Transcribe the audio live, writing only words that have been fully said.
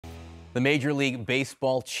The Major League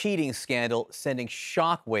Baseball cheating scandal sending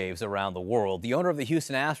shockwaves around the world. The owner of the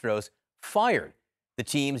Houston Astros fired the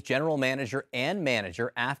team's general manager and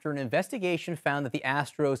manager after an investigation found that the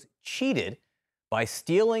Astros cheated by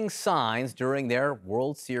stealing signs during their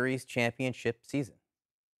World Series championship season.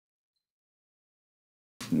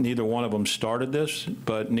 Neither one of them started this,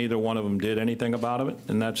 but neither one of them did anything about it,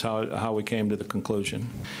 and that's how we came to the conclusion.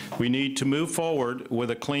 We need to move forward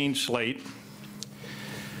with a clean slate,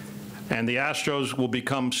 and the Astros will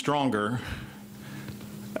become stronger,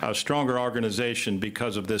 a stronger organization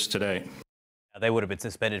because of this today. Now, they would have been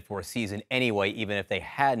suspended for a season anyway, even if they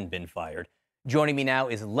hadn't been fired. Joining me now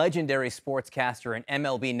is legendary sportscaster and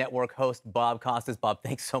MLB Network host Bob Costas. Bob,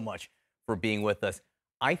 thanks so much for being with us.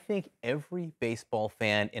 I think every baseball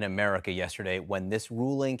fan in America yesterday, when this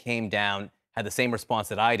ruling came down, had the same response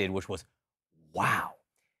that I did, which was, wow.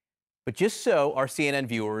 But just so our CNN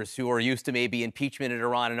viewers who are used to maybe impeachment in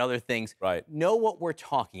Iran and other things know what we're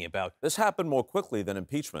talking about. This happened more quickly than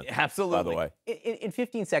impeachment. Absolutely. By the way. In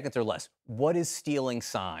 15 seconds or less, what is stealing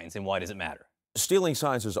signs and why does it matter? Stealing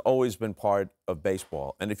signs has always been part of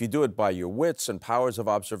baseball. And if you do it by your wits and powers of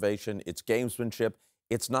observation, it's gamesmanship.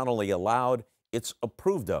 It's not only allowed, it's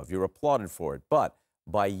approved of. You're applauded for it. But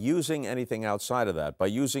by using anything outside of that, by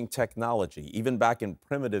using technology, even back in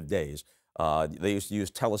primitive days, they used to use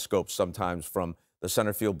telescopes sometimes from the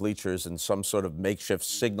center field bleachers and some sort of makeshift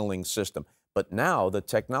signaling system. But now the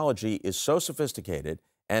technology is so sophisticated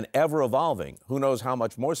and ever evolving. Who knows how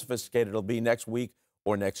much more sophisticated it'll be next week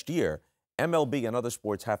or next year. MLB and other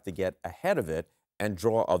sports have to get ahead of it and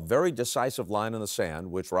draw a very decisive line in the sand,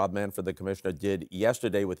 which Rob Manfred, the commissioner, did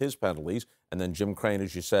yesterday with his penalties. And then Jim Crane,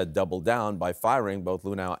 as you said, doubled down by firing both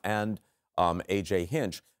Lunau and A.J.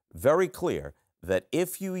 Hinch. Very clear that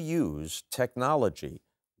if you use technology,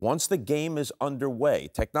 once the game is underway,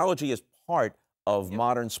 technology is part of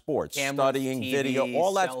modern sports, Cameras, studying TV, video,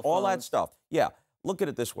 all that stuff. Yeah, look at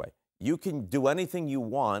it this way. You can do anything you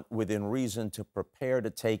want within reason to prepare to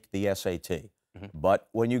take the SAT. But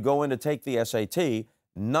when you go in to take the SAT,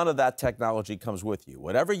 none of that technology comes with you.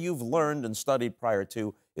 Whatever you've learned and studied prior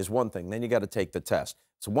to is one thing. Then you got to take the test.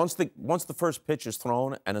 So once the first pitch is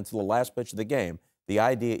thrown and until the last pitch of the game, the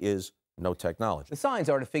idea is no technology. The signs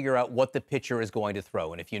are to figure out what the pitcher is going to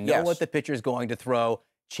throw. And if you know what the pitcher is going to throw,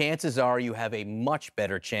 chances are you have a much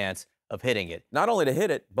better chance of hitting it. Not only to hit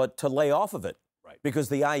it, but to lay off of it. Right. Because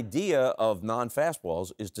the idea of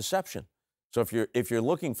non-fastballs is deception. So if you're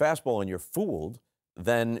looking fastball and you're fooled,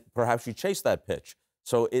 then perhaps you chase that pitch.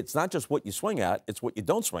 So it's not just what you swing at, it's what you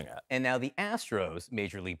don't swing at. And now the Astros,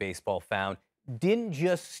 Major League Baseball found, didn't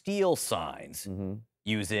just steal signs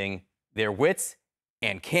using their wits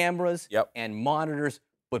and cameras and monitors,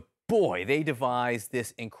 but boy, they devised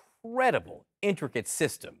this incredible, intricate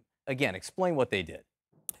system. Again, explain what they did.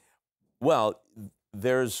 Well,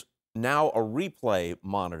 there's now a replay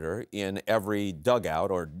monitor in every dugout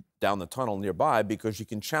or down the tunnel nearby because you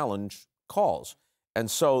can challenge calls. And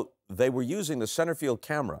so they were using the center field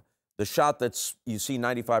camera, the shot that's you see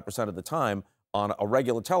 95% of the time on a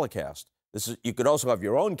regular telecast. You could also have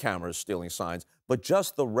your own cameras stealing signs, but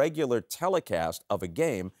just the regular telecast of a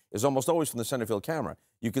game is almost always from the center field camera.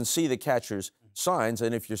 You can see the catcher's signs,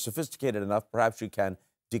 and if you're sophisticated enough, perhaps you can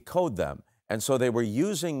decode them. And so they were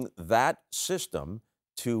using that system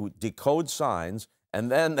to decode signs, and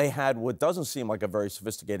then they had what doesn't seem like a very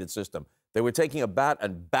sophisticated system. They were taking a bat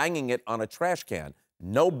and banging it on a trash can.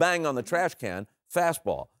 No bang on the trash can,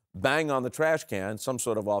 fastball. Bang on the trash can, some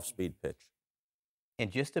sort of off-speed pitch.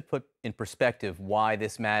 And just to put in perspective why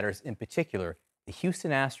this matters in particular, the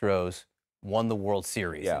Houston Astros won the World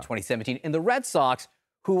Series in 2017. And the Red Sox,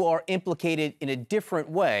 who are implicated in a different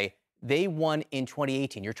way, they won in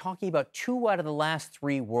 2018. You're talking about 2 out of the last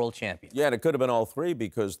 3 world champions. Yeah, and it could have been all 3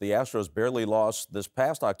 because the Astros barely lost this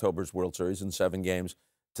past October's World Series in 7 games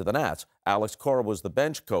to the Nats. Alex Cora was the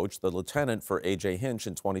bench coach, the lieutenant for A.J. Hinch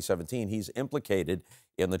in 2017. He's implicated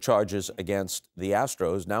in the charges against the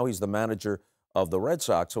Astros. Now he's the manager of the Red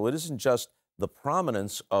Sox. So it isn't just the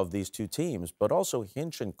prominence of these 2 teams, but also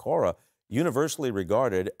Hinch and Cora, universally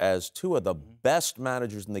regarded as 2 of the best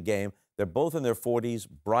managers in the game. They're both in their 40s,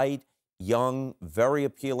 bright, young, very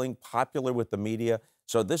appealing, popular with the media.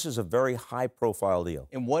 So this is a very high-profile deal.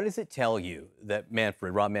 And what does it tell you that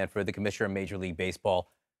Rob Manfred, the commissioner of Major League Baseball,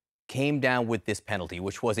 came down with this penalty,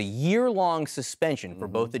 which was a year-long suspension for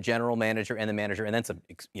both the general manager and the manager, and then some,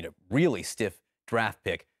 really stiff draft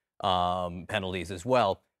pick penalties as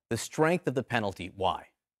well. The strength of the penalty, why?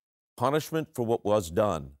 Punishment for what was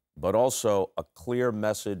done, but also a clear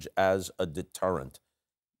message as a deterrent.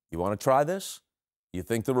 You want to try this? You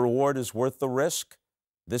think the reward is worth the risk?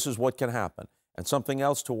 This is what can happen. And something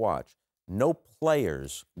else to watch. no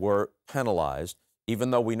players were penalized,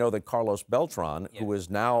 even though we know that Carlos Beltran, who is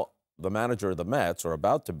now the manager of the Mets, or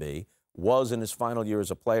about to be, was in his final year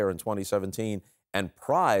as a player in 2017 and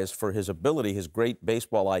prized for his ability, his great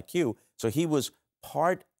baseball IQ. So he was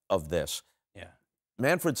part of this. Yeah.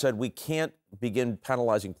 Manfred said we can't begin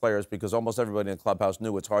penalizing players because almost everybody in the clubhouse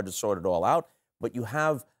knew it's hard to sort it all out. But you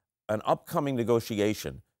have an upcoming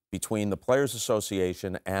negotiation between the Players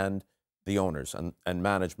Association and the owners and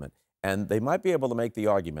management. And they might be able to make the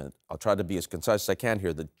argument, I'll try to be as concise as I can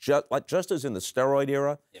here, that just as in the steroid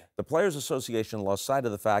era, the Players Association lost sight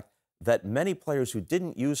of the fact that many players who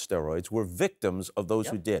didn't use steroids were victims of those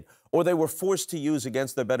who did, or they were forced to use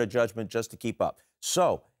against their better judgment just to keep up.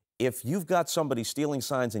 So if you've got somebody stealing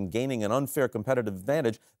signs and gaining an unfair competitive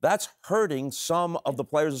advantage, that's hurting some of the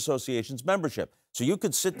Players Association's membership. So you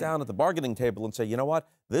could sit down at the bargaining table and say, you know what,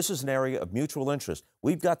 this is an area of mutual interest.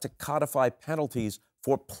 We've got to codify penalties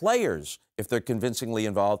for players if they're convincingly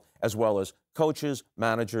involved, as well as coaches,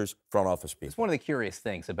 managers, front office people. It's one of the curious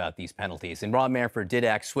things about these penalties, and Rob Manfred did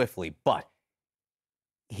act swiftly, but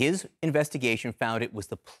his investigation found it was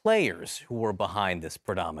the players who were behind this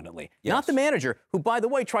predominantly, not the manager, who, by the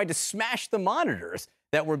way, tried to smash the monitors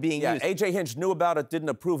that were being used. A.J. Hinch knew about it, didn't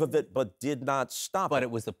approve of it, but did not stop it. But it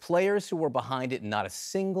was the players who were behind it, and not a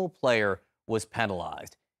single player was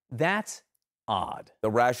penalized. That's odd. The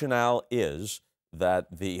rationale is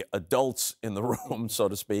that the adults in the room, so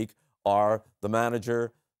to speak, are the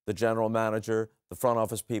manager, the general manager, the front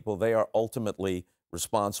office people. They are ultimately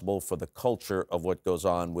responsible for the culture of what goes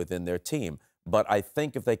on within their team. But I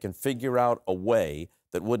think if they can figure out a way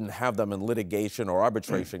that wouldn't have them in litigation or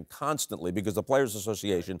arbitration constantly, because the Players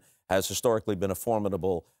Association has historically been a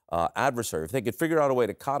formidable adversary, if they could figure out a way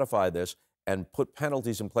to codify this and put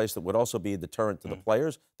penalties in place that would also be a deterrent to the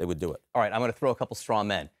players, they would do it. All right, I'm going to throw a couple straw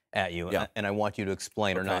men at you, and I want you to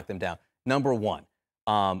explain or knock them down. Number one,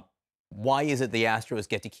 why is it the Astros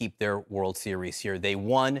get to keep their World Series here? They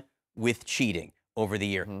won with cheating over the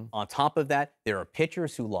year. On top of that, there are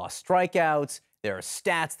pitchers who lost strikeouts. There are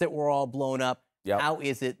stats that were all blown up. How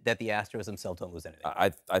is it that the Astros themselves don't lose anything?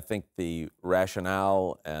 I think the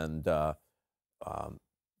rationale and the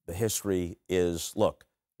history is, look,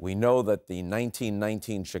 we know that the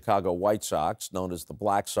 1919 Chicago White Sox, known as the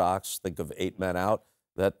Black Sox, think of 8 men out,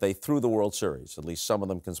 that they threw the World Series. At least some of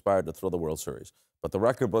them conspired to throw the World Series. But the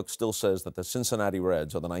record book still says that the Cincinnati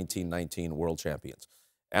Reds are the 1919 world champions.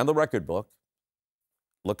 And the record book,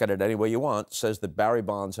 look at it any way you want, says that Barry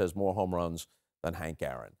Bonds has more home runs than Hank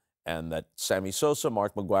Aaron, and that Sammy Sosa,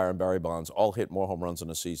 Mark McGwire, and Barry Bonds all hit more home runs in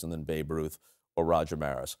a season than Babe Ruth or Roger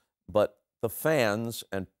Maris. But the fans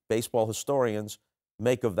and baseball historians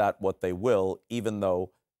make of that what they will, even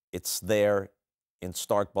though it's there in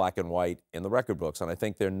stark black and white in the record books. And I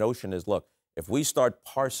think their notion is, look, if we start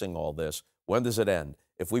parsing all this, when does it end?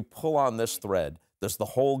 If we pull on this thread, does the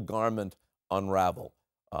whole garment unravel?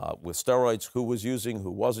 With steroids, who was using,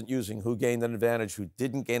 who wasn't using, who gained an advantage, who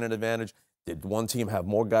didn't gain an advantage? Did one team have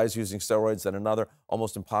more guys using steroids than another?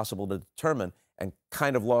 Almost impossible to determine, and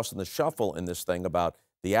kind of lost in the shuffle in this thing about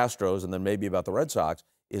the Astros and then maybe about the Red Sox,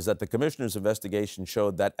 is that the commissioner's investigation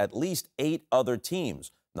showed that at least 8 other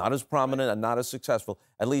teams, not as prominent and not as successful,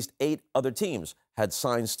 at least 8 other teams had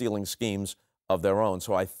sign-stealing schemes of their own.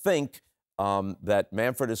 So I think that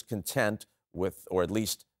Manfred is content with, or at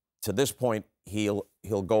least to this point, he'll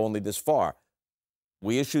go only this far.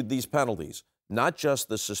 We issued these penalties, not just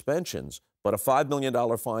the suspensions, but a $5 million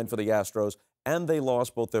fine for the Astros, and they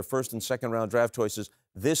lost both their first and second round draft choices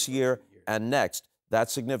this year and next.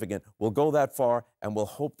 That's significant. We'll go that far, and we'll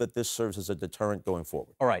hope that this serves as a deterrent going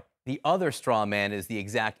forward. All right. The other straw man is the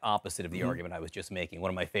exact opposite of the argument I was just making. One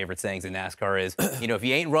of my favorite sayings in NASCAR is, you know, if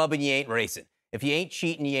you ain't rubbing, you ain't racing. If you ain't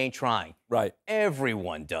cheating, you ain't trying. Right.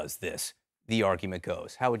 Everyone does this, the argument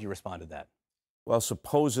goes. How would you respond to that? Well,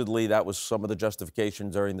 supposedly that was some of the justification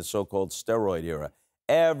during the so-called steroid era.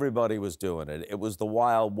 Everybody was doing it. It was the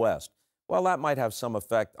Wild West. Well, that might have some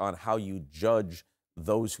effect on how you judge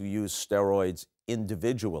those who use steroids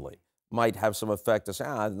individually. Might have some effect to say,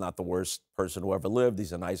 he's not the worst person who ever lived.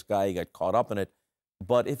 He's a nice guy. He got caught up in it.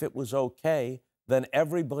 But if it was okay, then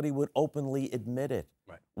everybody would openly admit it.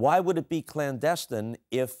 Right. Why would it be clandestine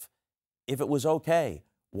if it was okay?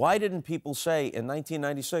 Why didn't people say in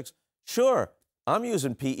 1996, sure, I'm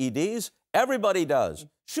using PEDs. Everybody does.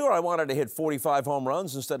 Sure, I wanted to hit 45 home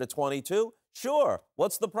runs instead of 22. Sure,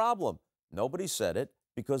 what's the problem? Nobody said it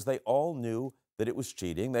because they all knew that it was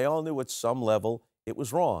cheating. They all knew at some level it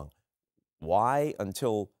was wrong. Why,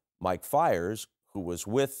 until Mike Fiers, who was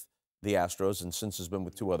with the Astros and since has been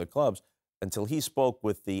with 2 other clubs, until he spoke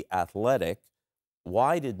with The Athletic,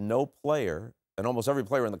 why did no player and almost every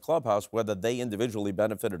player in the clubhouse, whether they individually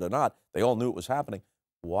benefited or not, they all knew it was happening.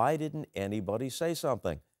 Why didn't anybody say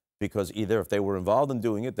something? Because either if they were involved in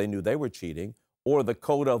doing it, they knew they were cheating, or the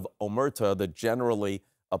code of omerta that generally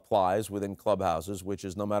applies within clubhouses, which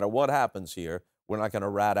is no matter what happens here, we're not going to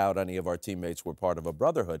rat out any of our teammates. We're part of a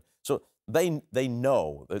brotherhood. So they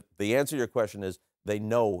know. The answer to your question is they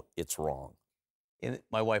know it's wrong. And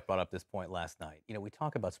my wife brought up this point last night. We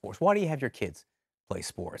talk about sports. Why do you have your kids play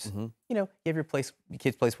sports? Mm-hmm. You have your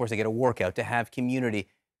kids play sports to get a workout, to have community,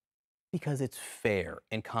 because it's fair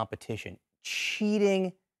and competition.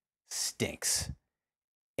 Cheating stinks.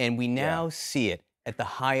 And we now see it at the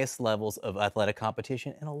highest levels of athletic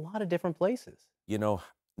competition in a lot of different places. No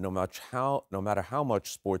matter how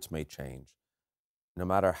much sports may change, no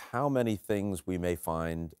matter how many things we may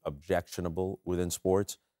find objectionable within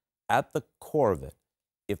sports, at the core of it,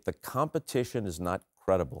 if the competition is not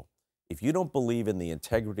credible, if you don't believe in the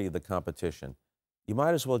integrity of the competition, you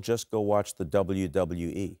might as well just go watch the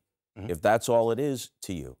WWE, if that's all it is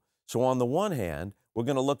to you. So on the one hand, we're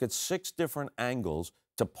going to look at 6 different angles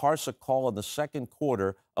to parse a call in the second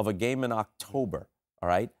quarter of a game in October, all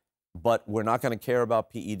right? But we're not going to care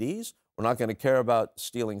about PEDs. We're not going to care about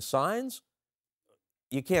stealing signs.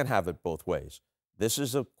 You can't have it both ways. This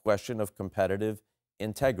is a question of competitive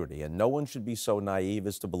integrity, and no one should be so naive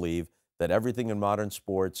as to believe that everything in modern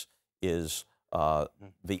sports is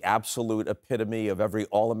the absolute epitome of every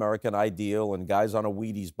all-American ideal and guys on a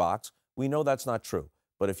Wheaties box. We know that's not true.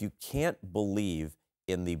 But if you can't believe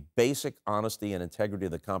in the basic honesty and integrity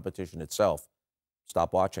of the competition itself,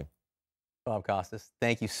 stop watching. Bob Costas,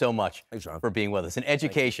 thank you so much Thanks, John. for being with us. An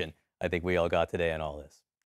education, I think we all got today on all this.